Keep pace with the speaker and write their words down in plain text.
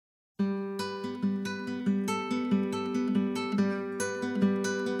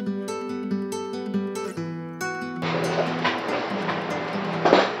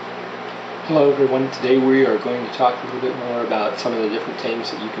Hello everyone, today we are going to talk a little bit more about some of the different things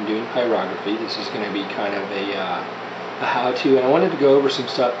that you can do in pyrography. This is going to be kind of a how-to, and I wanted to go over some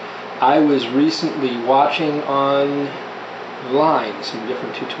stuff. I was recently watching online some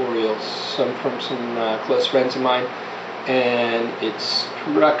different tutorials, some from some close friends of mine, and it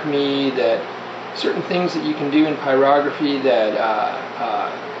struck me that certain things that you can do in pyrography that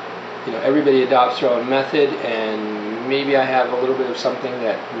everybody adopts their own method, and maybe I have a little bit of something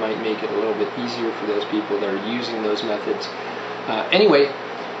that might make it a little bit easier for those people that are using those methods. Anyway,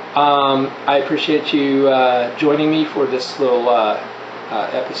 I appreciate you joining me for this little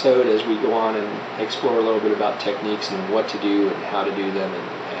episode as we go on and explore a little bit about techniques and what to do and how to do them,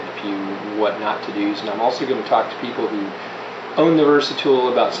 and what not to do. And I'm also going to talk to people who own the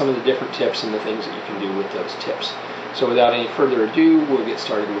versi-tool about some of the different tips and the things that you can do with those tips. So without any further ado, we'll get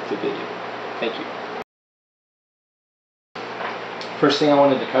started with the video. Thank you. First thing I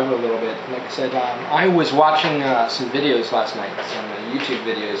wanted to cover a little bit, like I said, I was watching some videos last night, some YouTube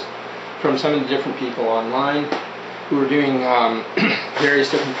videos from some of the different people online who were doing various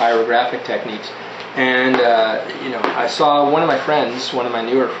different pyrographic techniques, and I saw one of my friends, one of my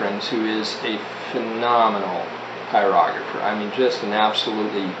newer friends, who is a phenomenal pyrographer. I mean, just an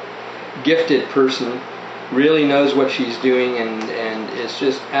absolutely gifted person, really knows what she's doing, and is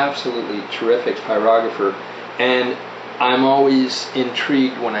just absolutely terrific pyrographer. And I'm always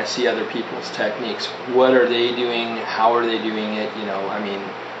intrigued when I see other people's techniques. What are they doing? How are they doing it?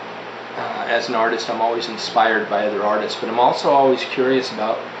 As an artist, I'm always inspired by other artists, but I'm also always curious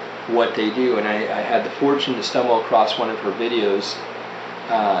about what they do. And I had the fortune to stumble across one of her videos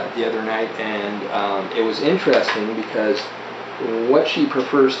the other night, and it was interesting because what she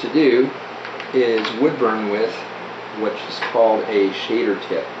prefers to do is wood burn with what is called a shader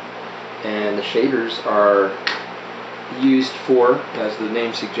tip. And the shaders are used for, as the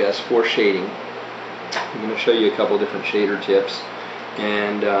name suggests, for shading. I'm going to show you a couple different shader tips,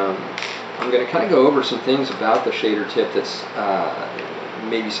 and I'm going to kind of go over some things about the shader tip that's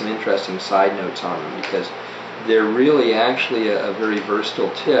maybe some interesting side notes on them, because they're really actually a very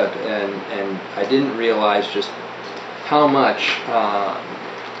versatile tip, and I didn't realize just how much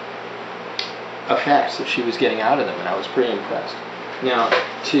effects that she was getting out of them, and I was pretty impressed. Now,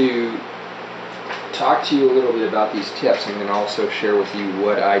 to talk to you a little bit about these tips, I'm going to also share with you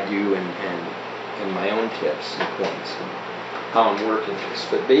what I do and my own tips and points and how I'm working this.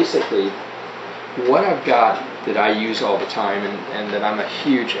 But basically, what I've got that I use all the time and that I'm a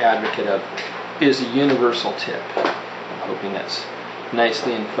huge advocate of is a universal tip. I'm hoping that's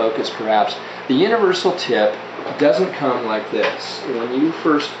nicely in focus perhaps. The universal tip doesn't come like this. When you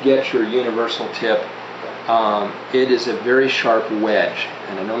first get your universal tip, it is a very sharp wedge,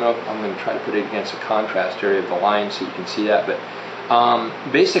 and I don't know if I'm going to try to put it against the contrast area of the line so you can see that, but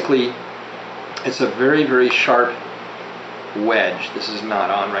basically it's a very, very sharp wedge. This is not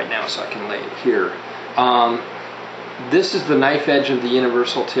on right now, so I can lay it here. This is the knife edge of the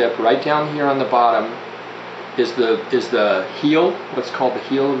universal tip. Right down here on the bottom is the heel, what's called the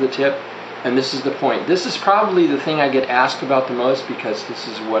heel of the tip, and this is the point. This is probably the thing I get asked about the most, because this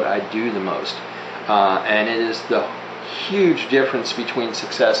is what I do the most. And it is the huge difference between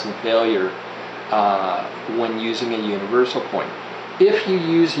success and failure when using a universal point. If you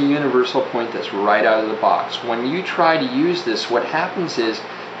use a universal point that's right out of the box, when you try to use this, what happens is,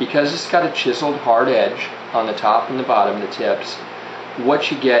 because it's got a chiseled hard edge on the top and the bottom of the tips, what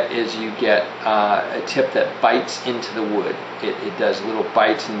you get is a tip that bites into the wood. It does little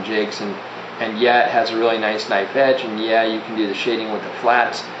bites and jigs, and yeah, it has a really nice knife edge, and yeah, you can do the shading with the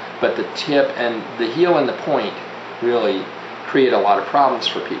flats, but the tip and the heel and the point really create a lot of problems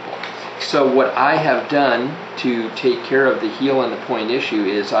for people. So what I have done to take care of the heel and the point issue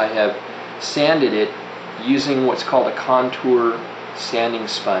is I have sanded it using what's called a contour sanding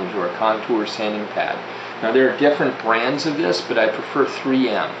sponge, or a contour sanding pad. Now, there are different brands of this, but I prefer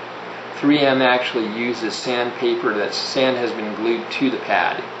 3M. 3M actually uses sandpaper that sand has been glued to the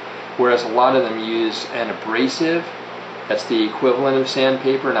pad, whereas a lot of them use an abrasive that's the equivalent of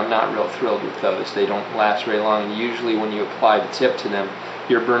sandpaper, and I'm not real thrilled with those. They don't last very long, and usually when you apply the tip to them,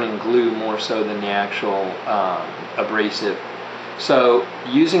 you're burning glue more so than the actual abrasive. So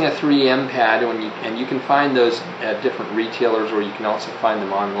using a 3M pad, and you can find those at different retailers, or you can also find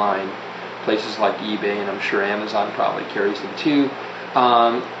them online, places like eBay, and I'm sure Amazon probably carries them too.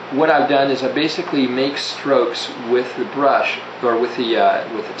 What I've done is I basically make strokes with the brush, or with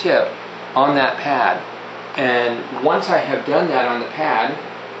the tip on that pad. And once I have done that on the pad,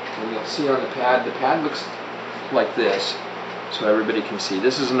 and you'll see on the pad looks like this, so everybody can see.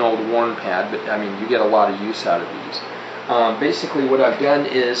 This is an old worn pad, but I mean, you get a lot of use out of these. Basically what I've done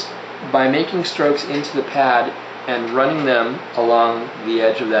is by making strokes into the pad and running them along the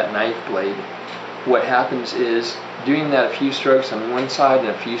edge of that knife blade, what happens is, doing that a few strokes on one side and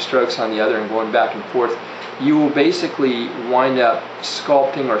a few strokes on the other and going back and forth, you will basically wind up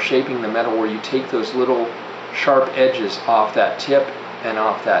sculpting or shaping the metal where you take those little sharp edges off that tip and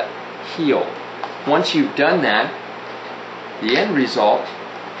off that heel. Once you've done that, the end result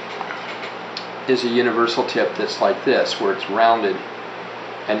is a universal tip that's like this, where it's rounded.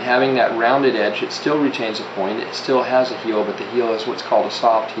 And having that rounded edge, it still retains a point, it still has a heel, but the heel is what's called a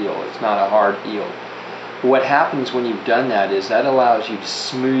soft heel. It's not a hard heel. What happens when you've done that is that allows you to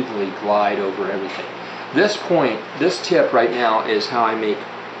smoothly glide over everything. This point, this tip right now, is how I make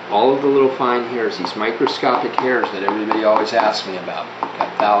all of the little fine hairs, these microscopic hairs that everybody always asks me about. I've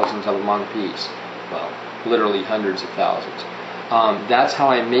got thousands of them on the piece. Well, literally hundreds of thousands. That's how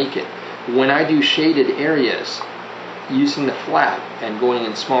I make it. When I do shaded areas, using the flat and going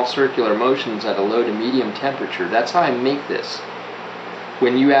in small circular motions at a low to medium temperature, that's how I make this.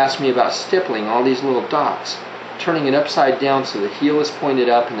 When you ask me about stippling, all these little dots, turning it upside down so the heel is pointed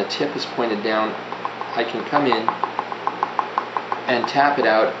up and the tip is pointed down, I can come in and tap it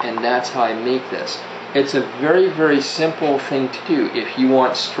out, and that's how I make this. It's a very, very simple thing to do. If you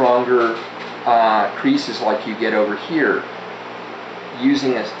want stronger creases like you get over here,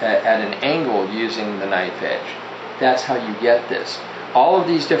 using at an angle using the knife edge, that's how you get this. All of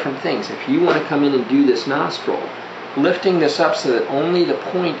these different things, if you want to come in and do this nostril, lifting this up so that only the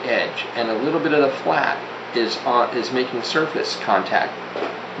point edge and a little bit of the flat is making surface contact,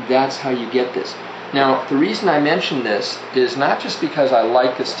 that's how you get this. Now, the reason I mention this is not just because I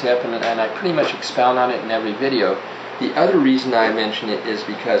like this tip and I pretty much expound on it in every video. The other reason I mention it is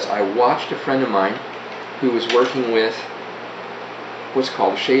because I watched a friend of mine who was working with what's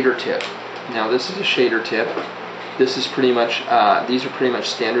called a shader tip. Now, this is a shader tip. This is pretty much, these are pretty much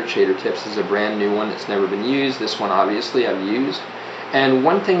standard shader tips. This is a brand new one that's never been used. This one, obviously, I've used. And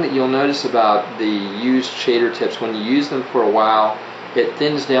one thing that you'll notice about the used shader tips, when you use them for a while, it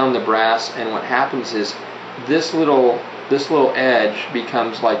thins down the brass, and what happens is this little edge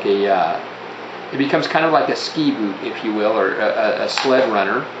becomes like it becomes kind of like a ski boot, if you will, or a sled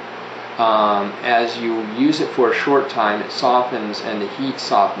runner. As you use it for a short time, it softens and the heat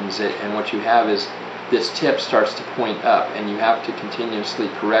softens it, and what you have is this tip starts to point up, and you have to continuously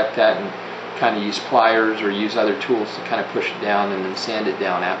correct that and kind of use pliers or use other tools to kind of push it down and then sand it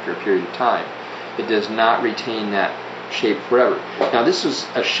down after a period of time. It does not retain that shape forever. Now, this is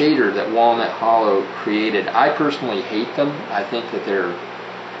a shader that Walnut Hollow created. I personally hate them. I think that they're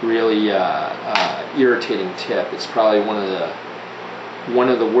really irritating tip. It's probably one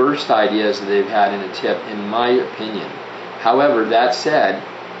of the worst ideas that they've had in a tip, in my opinion. However, that said,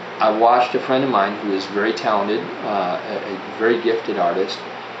 I watched a friend of mine who is very talented, a very gifted artist,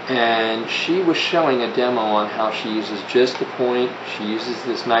 and she was showing a demo on how she uses just the point, she uses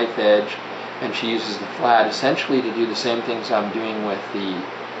this knife edge, and she uses the flat essentially to do the same things I'm doing with the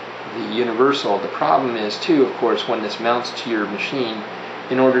universal. The problem is too, of course, when this mounts to your machine,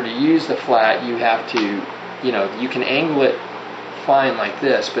 in order to use the flat, you have to, you can angle it fine like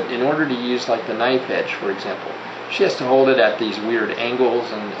this, but in order to use like the knife edge, for example, she has to hold it at these weird angles,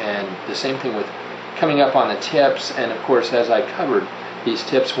 and the same thing with coming up on the tips. And of course, as I covered, these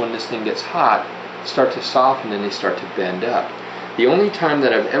tips, when this thing gets hot, start to soften and they start to bend up. The only time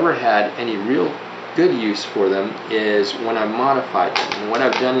that I've ever had any real good use for them is when I modified them. And what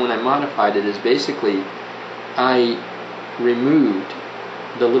I've done when I modified it is basically I removed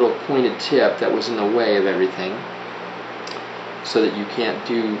the little pointed tip that was in the way of everything, so that you can't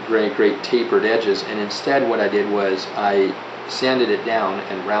do very great tapered edges, and instead what I did was I sanded it down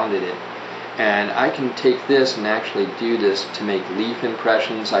and rounded it. And I can take this and actually do this to make leaf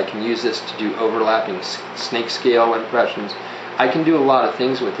impressions. I can use this to do overlapping snake scale impressions. I can do a lot of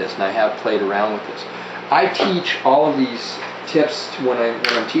things with this, and I have played around with this. I teach all of these tips when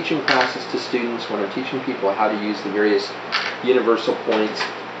I'm teaching classes to students, when I'm teaching people how to use the various universal points.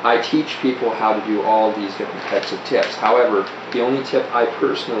 I teach people how to do all of these different types of tips. However, the only tip I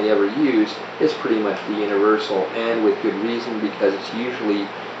personally ever use is pretty much the universal, and with good reason, because it's usually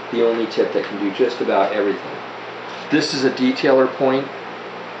the only tip that can do just about everything. This is a detailer point.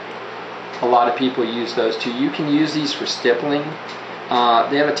 A lot of people use those too. You can use these for stippling.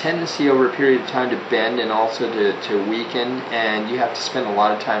 They have a tendency over a period of time to bend and also to weaken, and you have to spend a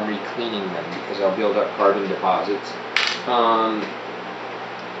lot of time re-cleaning them because they'll build up carbon deposits.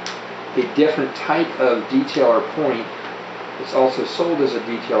 A different type of detailer point, it's also sold as a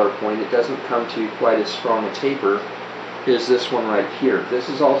detailer point, it doesn't come to quite as strong a taper, is this one right here. This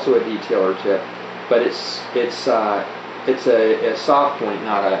is also a detailer tip, but it's it's a soft point,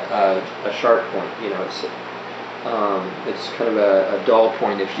 not a sharp point. You know, it's kind of a dull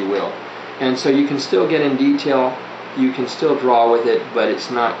point, if you will. And so you can still get in detail, you can still draw with it, but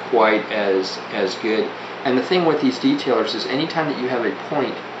it's not quite as good. And the thing with these detailers is anytime that you have a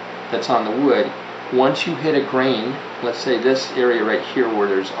point that's on the wood, once you hit a grain, let's say this area right here where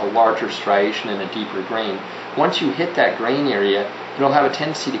there's a larger striation and a deeper grain, once you hit that grain area, it'll have a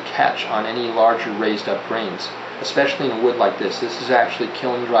tendency to catch on any larger raised up grains, especially in a wood like this. This is actually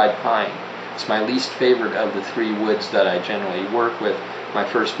kiln dried pine. It's my least favorite of the three woods that I generally work with, my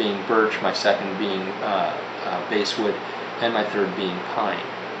first being birch, my second being basswood, and my third being pine.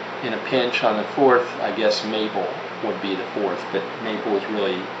 In a pinch on the fourth, I guess maple would be the fourth, but maple is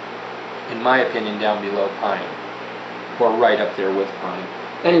really, in my opinion, down below pine, or right up there with pine.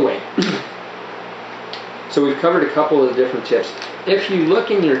 Anyway, so we've covered a couple of the different tips. If you look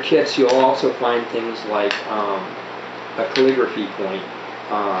in your kits, you'll also find things like a calligraphy point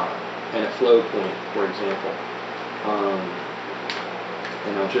and a flow point, for example.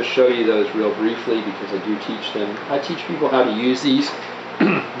 And I'll just show you those real briefly because I do teach them. I teach people how to use these,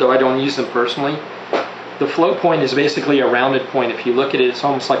 though I don't use them personally. The flow point is basically a rounded point. If you look at it, it's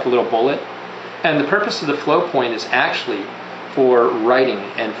almost like a little bullet. And the purpose of the flow point is actually for writing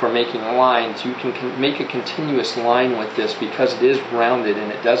and for making lines. You can make a continuous line with this because it is rounded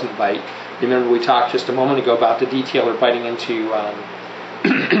and it doesn't bite. Remember we talked just a moment ago about the detailer biting into,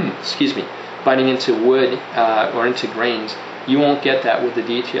 excuse me, biting into wood or into grains. You won't get that with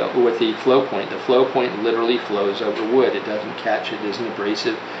the flow point. The flow point literally flows over wood. It doesn't catch, it isn't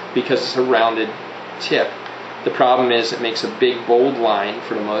abrasive because it's a rounded tip. The problem is it makes a big bold line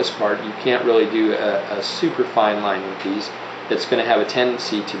for the most part. You can't really do a super fine line with these. It's going to have a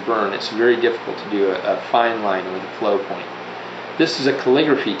tendency to burn. It's very difficult to do a fine line with a flow point. This is a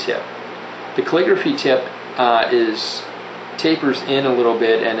calligraphy tip. The calligraphy tip tapers in a little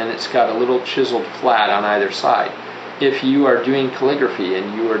bit and then it's got a little chiseled flat on either side. If you are doing calligraphy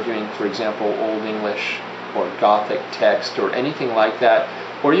and you are doing, for example, Old English or Gothic text or anything like that,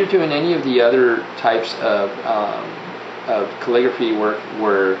 or you're doing any of the other types of calligraphy work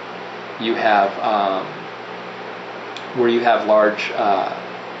where you have large,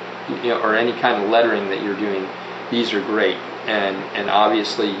 or any kind of lettering that you're doing, these are great. And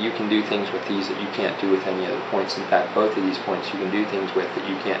obviously you can do things with these that you can't do with any other points. In fact, both of these points you can do things with that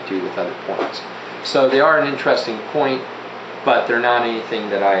you can't do with other points. So they are an interesting point, but they're not anything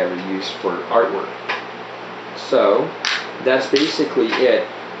that I ever use for artwork. So that's basically it.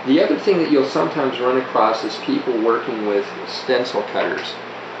 The other thing that you'll sometimes run across is people working with stencil cutters.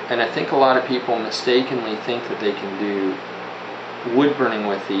 And I think a lot of people mistakenly think that they can do wood burning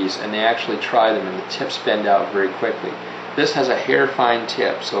with these, and they actually try them and the tips bend out very quickly. This has a hair fine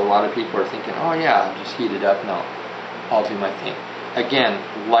tip, so a lot of people are thinking, oh yeah, I'll just heat it up. No, I'll do my thing. Again,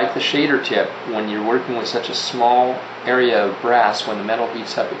 like the shader tip, when you're working with such a small area of brass, when the metal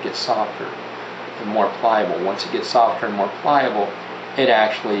heats up, it gets softer and more pliable. Once it gets softer and more pliable, it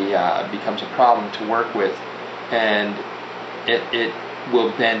actually becomes a problem to work with, and it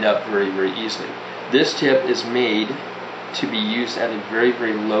will bend up very, very easily. This tip is made to be used at a very,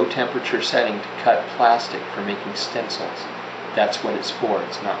 very low temperature setting to cut plastic for making stencils. That's what it's for.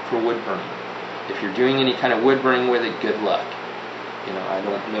 It's not for wood burning. If you're doing any kind of wood burning with it, good luck. You know, I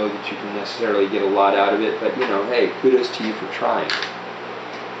don't know that you can necessarily get a lot out of it, but you know, hey, kudos to you for trying.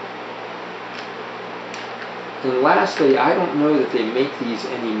 And lastly, I don't know that they make these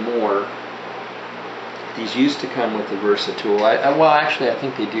anymore. These used to come with the versi-tool. Well, actually, I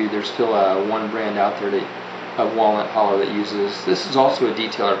think they do. There's still one brand out there of walnut hollow that uses. This is also a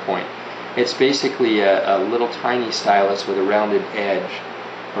detailer point. It's basically a little tiny stylus with a rounded edge,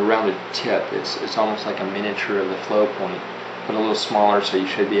 a rounded tip. It's almost like a miniature of the flow point, but a little smaller, so you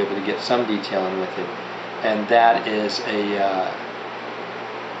should be able to get some detailing with it. And that is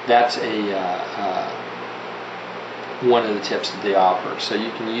one of the tips that they offer. So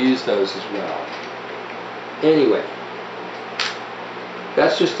you can use those as well. Anyway,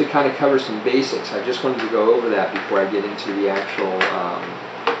 that's just to kind of cover some basics. I just wanted to go over that before I get into the actual,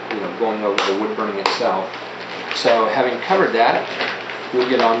 going over the wood burning itself. So having covered that, we'll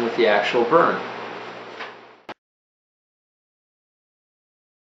get on with the actual burn.